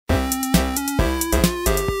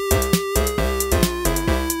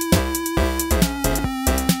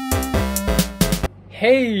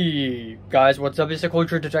Hey guys, what's up? It's the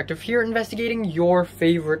Culture Detective here, investigating your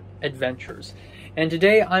favorite adventures. And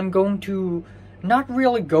today I'm going to not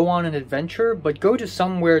really go on an adventure, but go to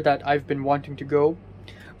somewhere that I've been wanting to go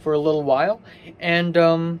for a little while. And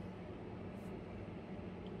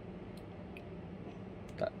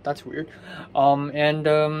that's weird.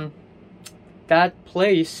 That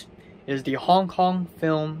place is the Hong Kong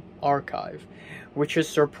Film Archive, which is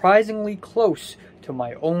surprisingly close to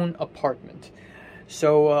my own apartment.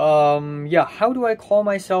 So, yeah, how do I call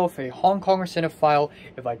myself a Hong Konger cinephile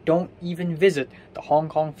if I don't even visit the Hong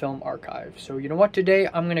Kong Film Archive? So, you know what, today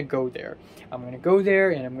I'm gonna go there. I'm gonna go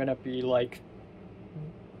there and I'm gonna be, like,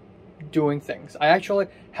 doing things. I actually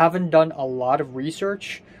haven't done a lot of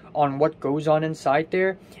research on what goes on inside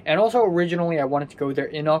there. And also, originally, I wanted to go there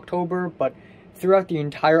in October, but throughout the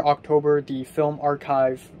entire October, the Film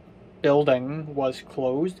Archive building was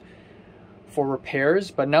closed for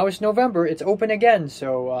repairs, but now it's November, it's open again,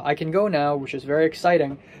 so I can go now, which is very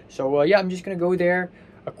exciting. So yeah, I'm just gonna go there,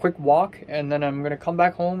 a quick walk, and then I'm gonna come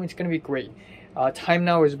back home. It's gonna be great. Time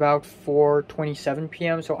now is about 4:27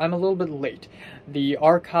 p.m, so I'm a little bit late. The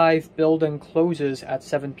archive building closes at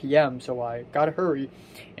 7 p.m, so I gotta hurry.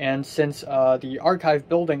 And since the archive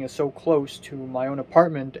building is so close to my own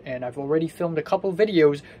apartment, and I've already filmed a couple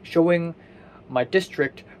videos showing my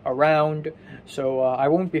district around, so I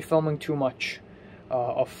won't be filming too much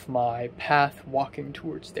of my path walking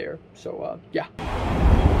towards there. So yeah.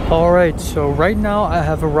 Alright, so right now I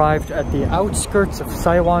have arrived at the outskirts of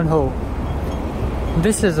Sai Wan Ho.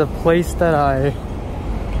 This is a place that I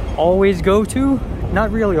always go to. Not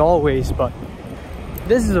really always, but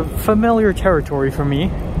this is a familiar territory for me,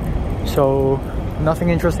 so nothing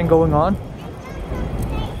interesting going on.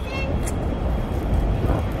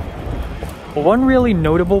 One really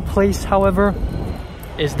notable place, however,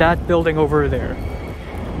 is that building over there.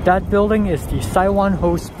 That building is the Sai Wan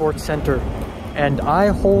Ho Sports Center, and I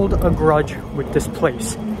hold a grudge with this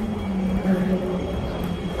place.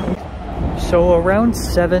 So around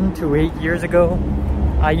 7 to 8 years ago,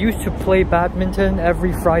 I used to play badminton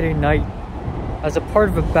every Friday night as a part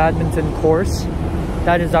of a badminton course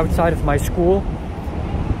that is outside of my school.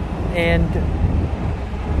 And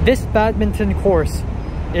this badminton course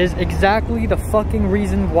is exactly the fucking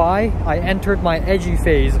reason why I entered my edgy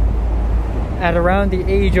phase at around the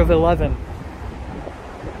age of 11.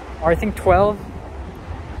 Or I think 12.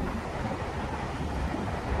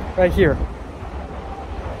 Right here.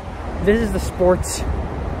 This is the sports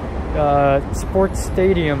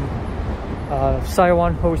stadium. Sai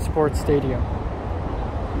Wan Ho Sports Stadium.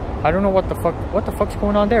 I don't know what the fuck's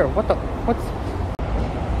going on there. What's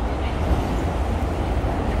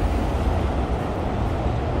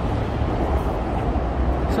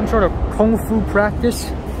some sort of kung fu practice?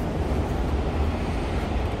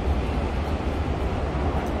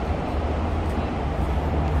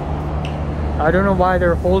 I don't know why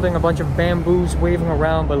they're holding a bunch of bamboos waving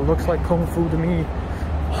around, but it looks like kung fu to me.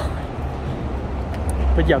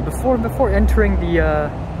 But yeah, before entering the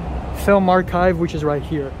film archive, which is right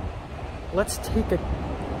here, let's take a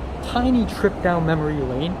tiny trip down memory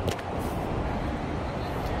lane.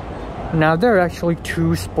 Now, there are actually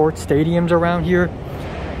two sports stadiums around here.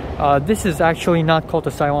 This is actually not called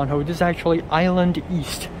the Sai Wan Ho. This is actually Island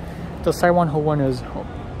East. The Sai Wan Ho one is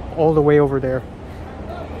all the way over there.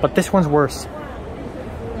 But this one's worse.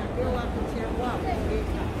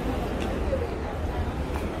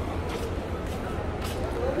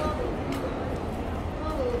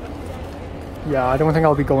 Yeah, I don't think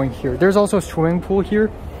I'll be going here. There's also a swimming pool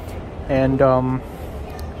here. And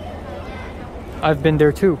I've been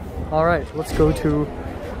there too. Alright, let's go to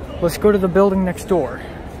the building next door.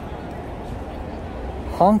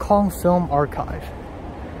 Hong Kong Film Archive.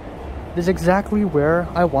 This is exactly where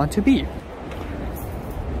I want to be.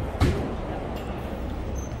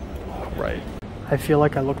 Right. I feel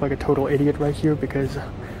like I look like a total idiot right here because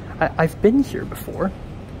I've been here before.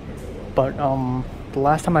 But the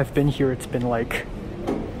last time I've been here, it's been like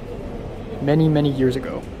many years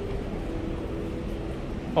ago.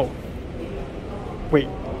 Oh. Wait.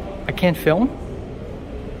 I can't film?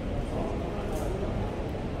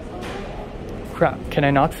 Crap, can I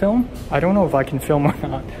not film? I don't know if I can film or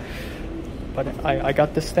not. But I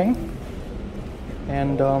got this thing.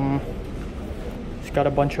 And it's got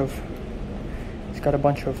a bunch of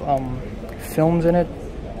films in it.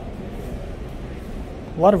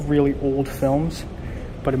 A lot of really old films,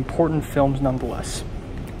 but important films nonetheless.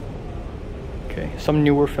 Okay, some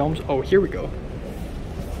newer films. Oh, here we go.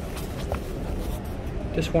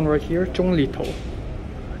 This one right here, Zhong Li Tou,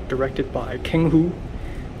 directed by King Hu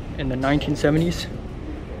in the 1970s.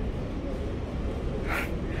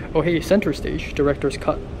 Oh hey, Center Stage, Director's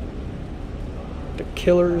Cut. The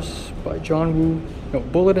Killers by John Woo. No,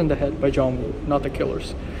 Bullet in the Head by John Woo, not The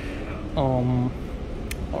Killers.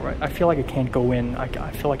 Alright, I feel like I can't go in.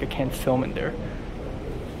 I feel like I can't film in there.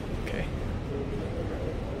 Okay.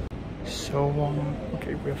 So,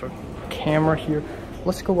 okay, we have a camera here.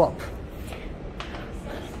 Let's go up.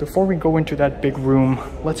 Before we go into that big room,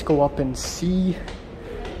 let's go up and see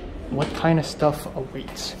what kind of stuff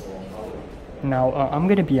awaits. Now, I'm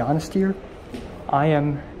gonna be honest here. I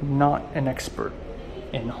am not an expert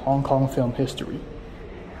in Hong Kong film history.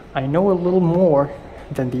 I know a little more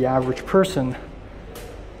than the average person,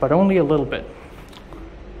 but only a little bit.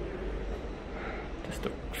 This is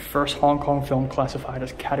the first Hong Kong film classified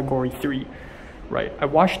as Category 3. Right, I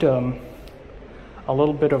watched a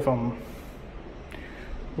little bit of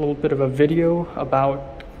a video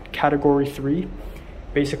about Category 3,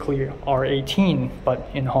 basically R18, but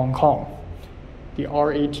in Hong Kong. The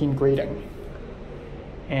R18 grading.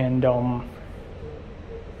 And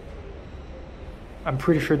I'm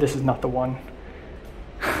pretty sure this is not the one.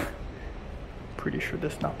 Pretty sure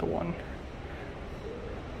this is not the one.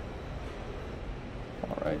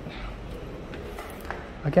 Alright.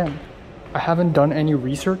 Again, I haven't done any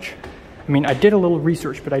research. I mean, I did a little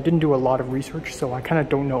research, but I didn't do a lot of research, so I kind of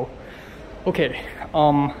don't know. Okay,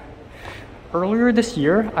 earlier this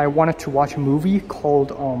year, I wanted to watch a movie called,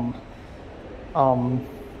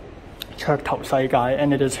 Chak Tao Sai Gai,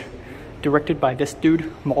 and it is directed by this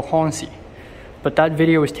dude, Mo Hong Si. But that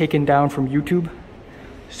video is taken down from YouTube,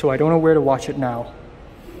 so I don't know where to watch it now.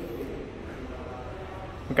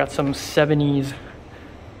 We got some 70s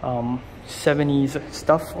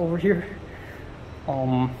stuff over here.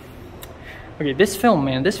 Okay, this film,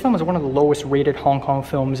 man, this film is one of the lowest rated Hong Kong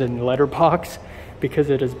films in Letterboxd because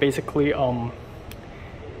it is basically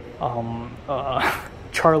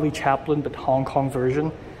Charlie Chaplin, but Hong Kong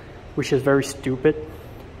version, which is very stupid.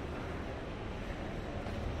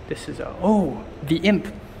 This is oh, The Imp,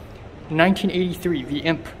 1983, The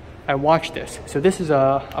Imp. I watched this. So this is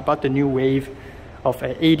about the new wave of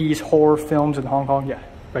 80s horror films in Hong Kong. Yeah,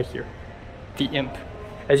 right here, The Imp.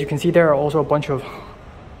 As you can see, there are also a bunch of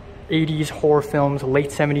 80s horror films, late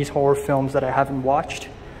 70s horror films that I haven't watched.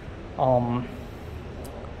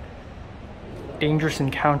 Dangerous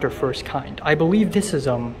Encounter, First Kind. I believe this is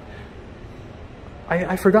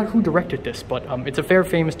I forgot who directed this, but it's a very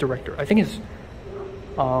famous director. I think it's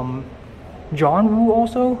John Woo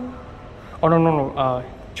also. Oh no,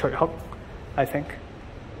 Choi Huk, I think.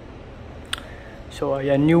 So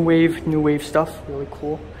yeah, new wave stuff, really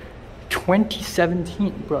cool.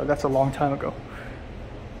 2017, bro, that's a long time ago.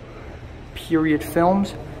 Period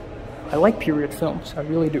films. I like period films, I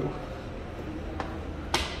really do.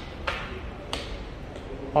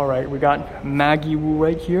 Alright, we got Maggie Wu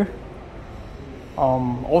right here.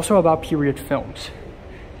 Also about period films.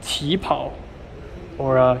 Qi Pao,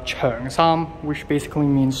 or Cheng Sam, which basically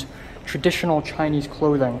means traditional Chinese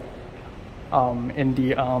clothing in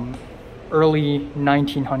the early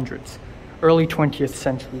 1900s, early 20th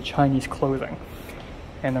century Chinese clothing.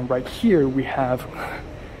 And then right here we have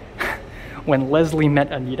when Leslie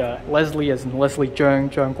met Anita. Leslie as in Leslie Zheng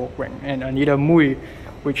Guoqing, and Anita Mui,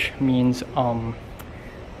 which means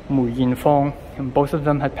Mu Yinfeng, and both of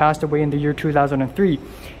them had passed away in the year 2003.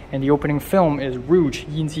 And the opening film is Rouge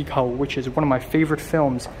Yin Zi Kao, which is one of my favorite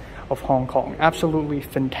films of Hong Kong. Absolutely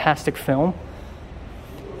fantastic film.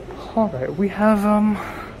 Alright, we have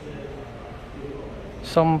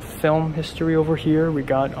some film history over here. We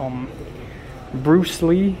got Bruce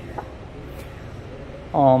Lee,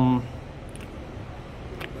 Wu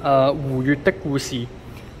Yu Tek Wu Si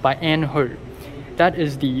by An Hui. That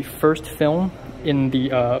is the first film in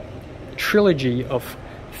the trilogy of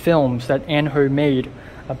films that An Hui made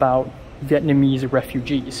about Vietnamese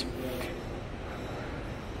refugees.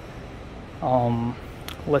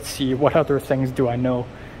 Let's see, what other things do I know?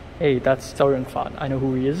 Hey, that's Zhao Yunfan. I know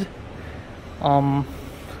who he is.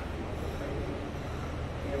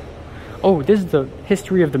 Oh, this is the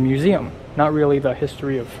history of the museum, not really the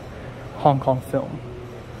history of Hong Kong film.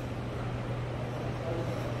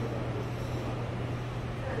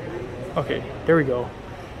 Okay, there we go.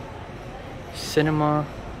 Cinema,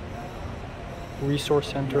 Resource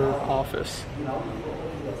Center, office.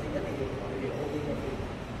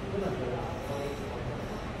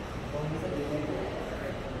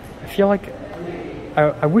 I feel like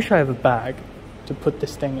I wish I have a bag to put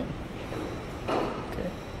this thing in. Okay.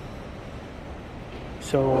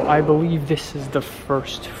 So I believe this is the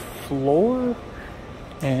first floor,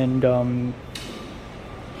 and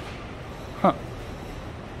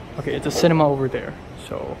okay, it's a cinema over there.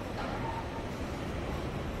 So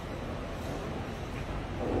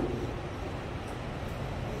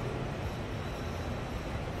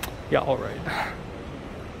Yeah, alright.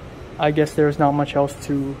 I guess there's not much else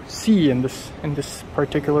to see in this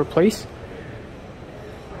particular place.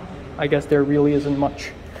 I guess there really isn't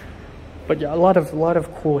much. But yeah, a lot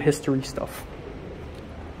of cool history stuff.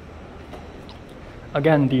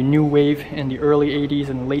 Again, the new wave in the early 80s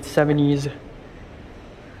and late 70s.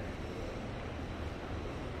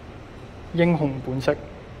 英雄本色.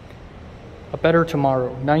 A Better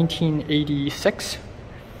Tomorrow, 1986.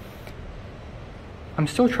 I'm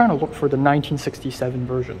still trying to look for the 1967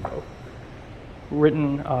 version though.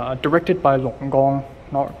 Written, directed by Long Gong,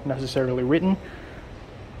 not necessarily written.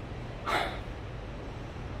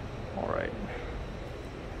 Alright.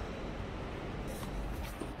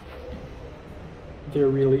 There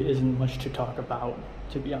really isn't much to talk about,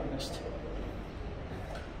 to be honest.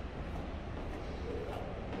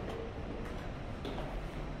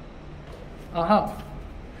 Aha!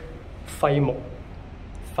 Fai Mok.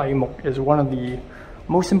 Fai Mok is one of the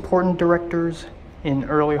most important directors in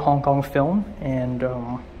early Hong Kong film, and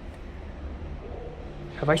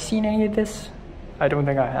have I seen any of this? I don't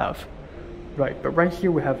think I have. Right, but right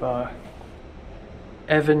here we have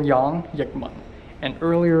Evan Yang Yikman, and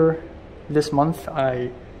earlier this month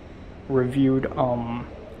I reviewed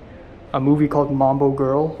a movie called Mambo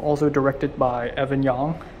Girl, also directed by Evan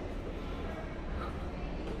Yang.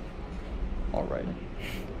 Alright,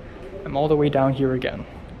 I'm all the way down here again.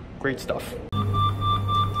 Great stuff.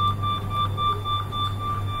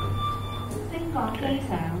 Okay.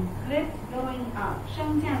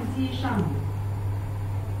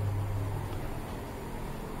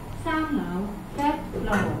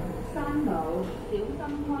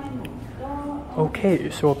 Okay,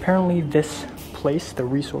 so apparently this place, the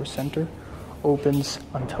resource center, opens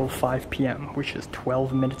until 5 p.m., which is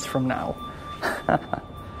 12 minutes from now.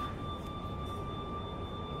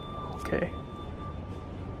 Okay,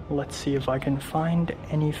 let's see if I can find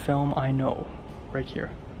any film I know. Right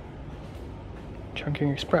here. Chungking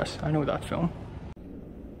Express, I know that film.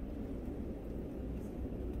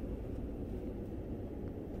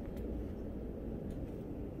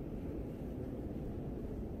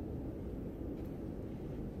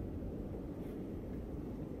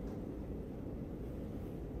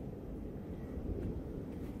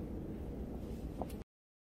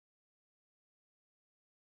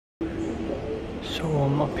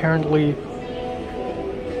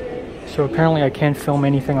 So apparently I can't film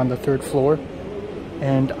anything on the 3rd floor,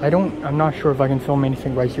 and I'm not sure if I can film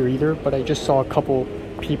anything right here either, but I just saw a couple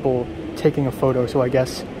people taking a photo, so I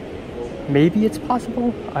guess maybe it's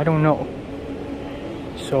possible? I don't know.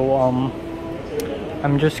 So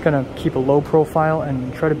I'm just gonna keep a low profile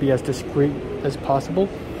and try to be as discreet as possible.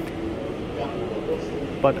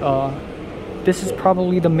 But this is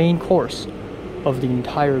probably the main course of the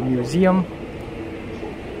entire museum.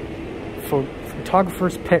 For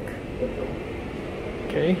photographer's pick.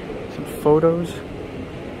 Okay, some photos.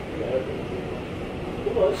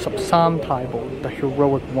 Subsam Taibo, the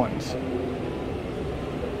heroic ones.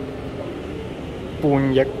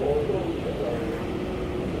 Bunyek.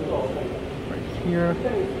 Right here.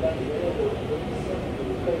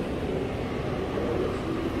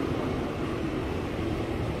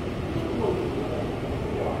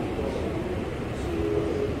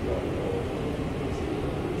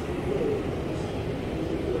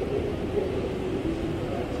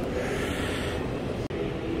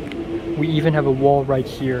 We even have a wall right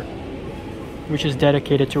here, which is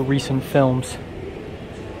dedicated to recent films.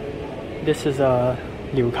 This is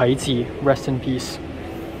Liu Kaiji, rest in peace.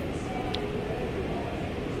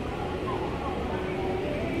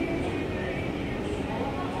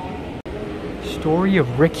 Story of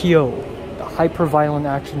Rikyo, the hyper-violent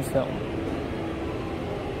action film.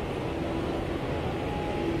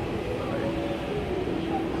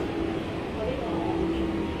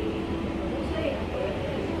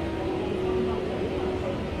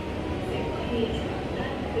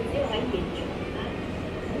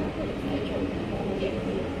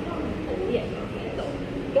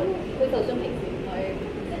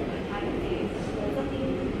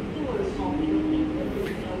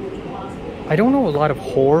 I don't know a lot of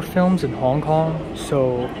horror films in Hong Kong,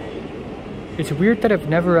 so it's weird that I've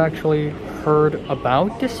never actually heard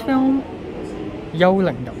about this film. 幽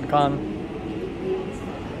靈人間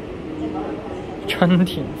春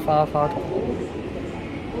田花花童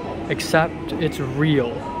Except it's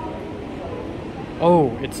real.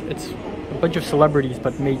 Oh, it's a bunch of celebrities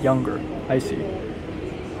but made younger. I see.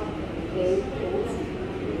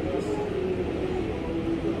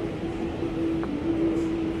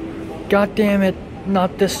 God damn it,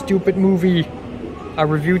 not this stupid movie. I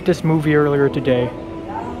reviewed this movie earlier today.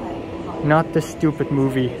 Not this stupid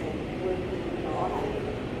movie.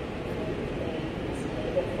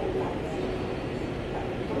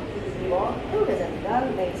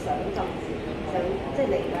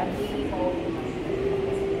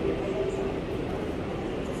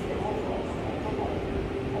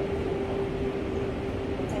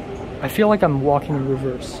 I feel like I'm walking in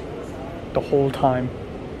reverse the whole time.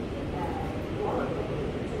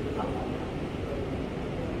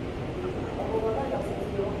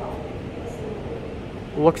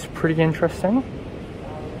 Looks pretty interesting.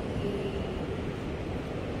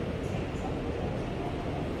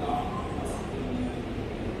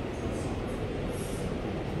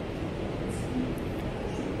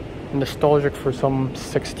 Nostalgic for some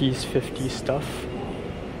 60s, 50s stuff.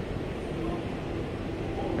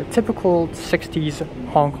 A typical 60s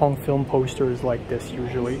Hong Kong film poster is like this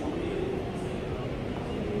usually.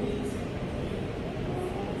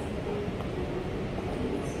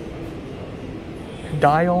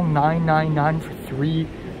 Dial 999 for 3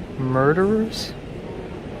 murderers?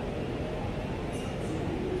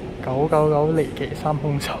 999離奇3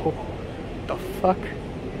兇手. The fuck?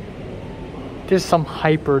 This is some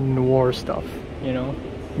hyper noir stuff, you know?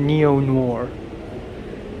 Neo noir.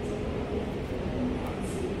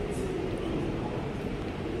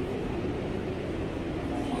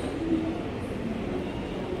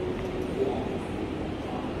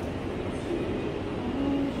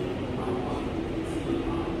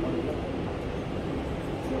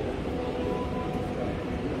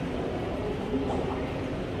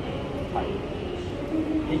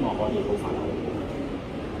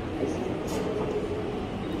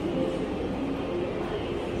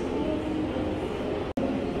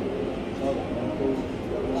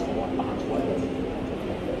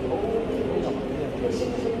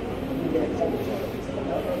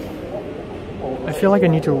 I feel like I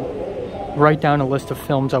need to write down a list of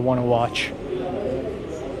films I want to watch.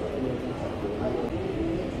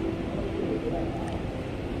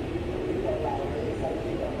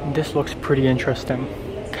 This looks pretty interesting.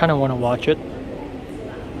 Kind of want to watch it.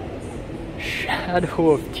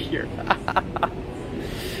 Shadow of Tears.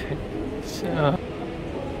 So.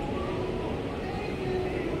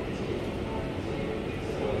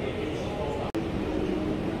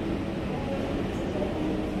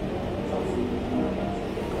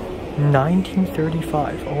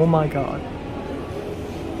 $1935. Oh my god.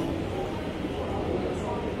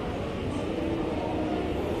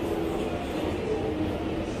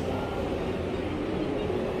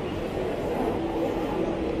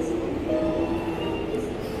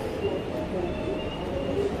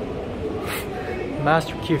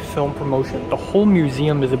 Master Key film promotion. The whole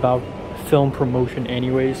museum is about film promotion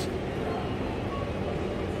anyways.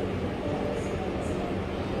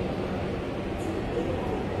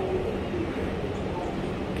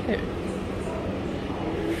 Okay.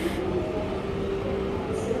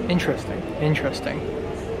 Interesting.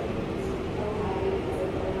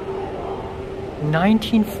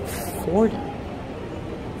 1940.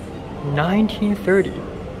 1930.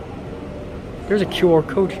 There's a QR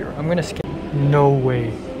code here. I'm gonna scan. No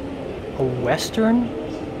way. A Western?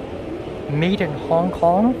 Made in Hong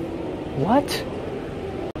Kong? What?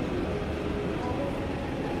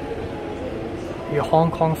 A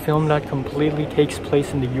Hong Kong film that completely takes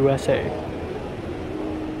place in the USA.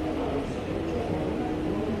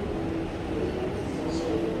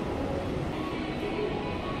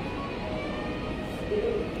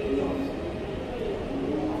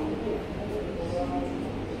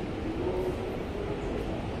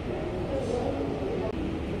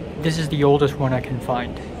 This is the oldest one I can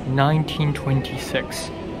find,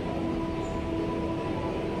 1926.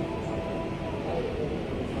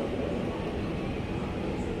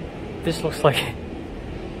 This looks like,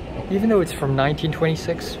 even though it's from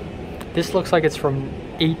 1926, this looks like it's from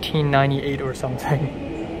 1898 or something.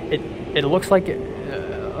 It looks like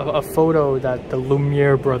a photo that the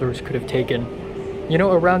Lumiere brothers could have taken. You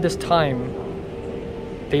know, around this time,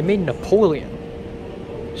 they made Napoleon.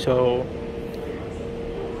 So,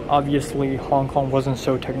 obviously, Hong Kong wasn't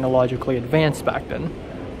so technologically advanced back then.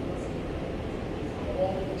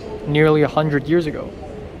 Nearly 100 years ago.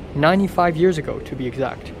 95 years ago, to be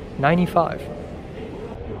exact. 95.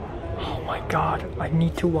 Oh my god, I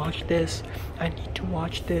need to watch this. I need to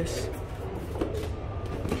watch this.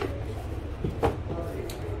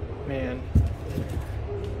 Man.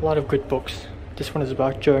 A lot of good books. This one is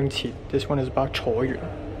about Zheng Qi. This one is about Chou Yun.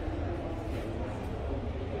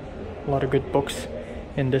 A lot of good books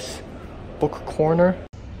in this book corner.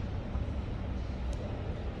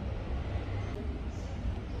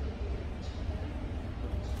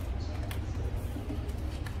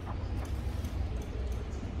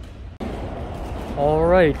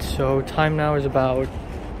 Alright, so time now is about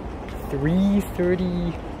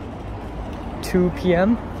 3:32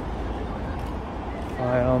 p.m.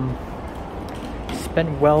 I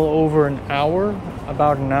spent well over an hour,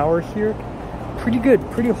 about an hour here. Pretty good,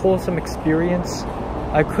 pretty wholesome experience.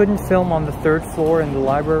 I couldn't film on the 3rd floor in the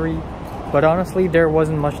library, but honestly there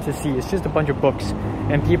wasn't much to see. It's just a bunch of books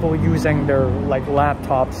and people using their like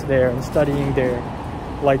laptops there and studying there.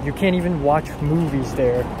 Like you can't even watch movies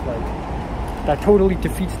there. Like that totally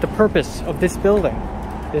defeats the purpose of this building.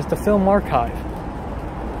 Is the film archive.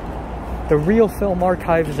 The real film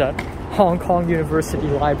archive is at Hong Kong University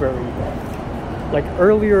Library. Like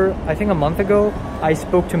earlier, I think a month ago, I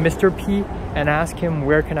spoke to Mr. P and asked him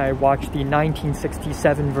where can I watch the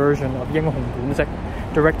 1967 version of 英雄本色,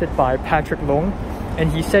 directed by Patrick Long,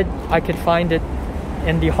 and he said I could find it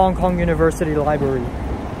in the Hong Kong University Library.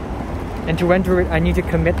 And to enter it, I need to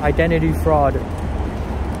commit identity fraud.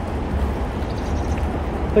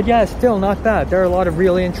 But yeah, still not bad. There are a lot of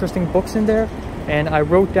really interesting books in there, and I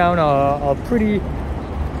wrote down a pretty,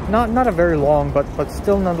 not a very long, but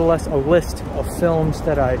still nonetheless a list of films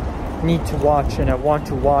that I need to watch and I want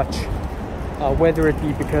to watch, whether it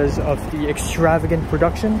be because of the extravagant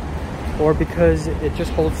production or because it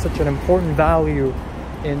just holds such an important value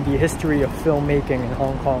in the history of filmmaking in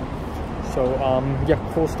Hong Kong. So yeah,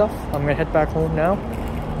 cool stuff. I'm gonna head back home now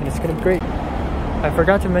and it's gonna be great. I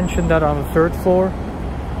forgot to mention that on the 3rd floor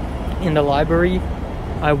in the library,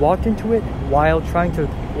 I walked into it while trying to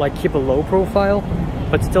like keep a low profile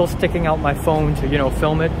but still sticking out my phone to, you know,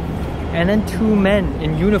 film it, and then 2 men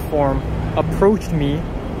in uniform approached me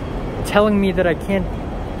telling me that I can't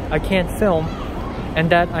film and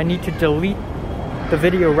that I need to delete the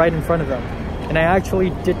video right in front of them. And I actually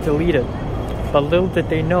did delete it, but little did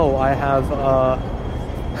they know I have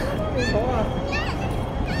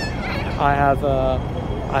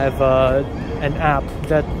an app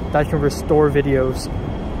that can restore videos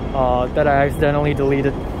that I accidentally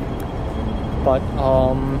deleted. But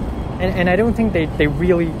and I don't think they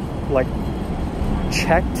really like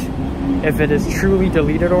checked if it is truly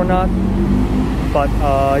deleted or not. But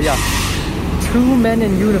yeah, 2 men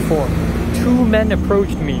in uniform, 2 men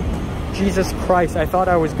approached me. Jesus Christ, I thought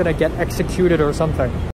I was gonna get executed or something.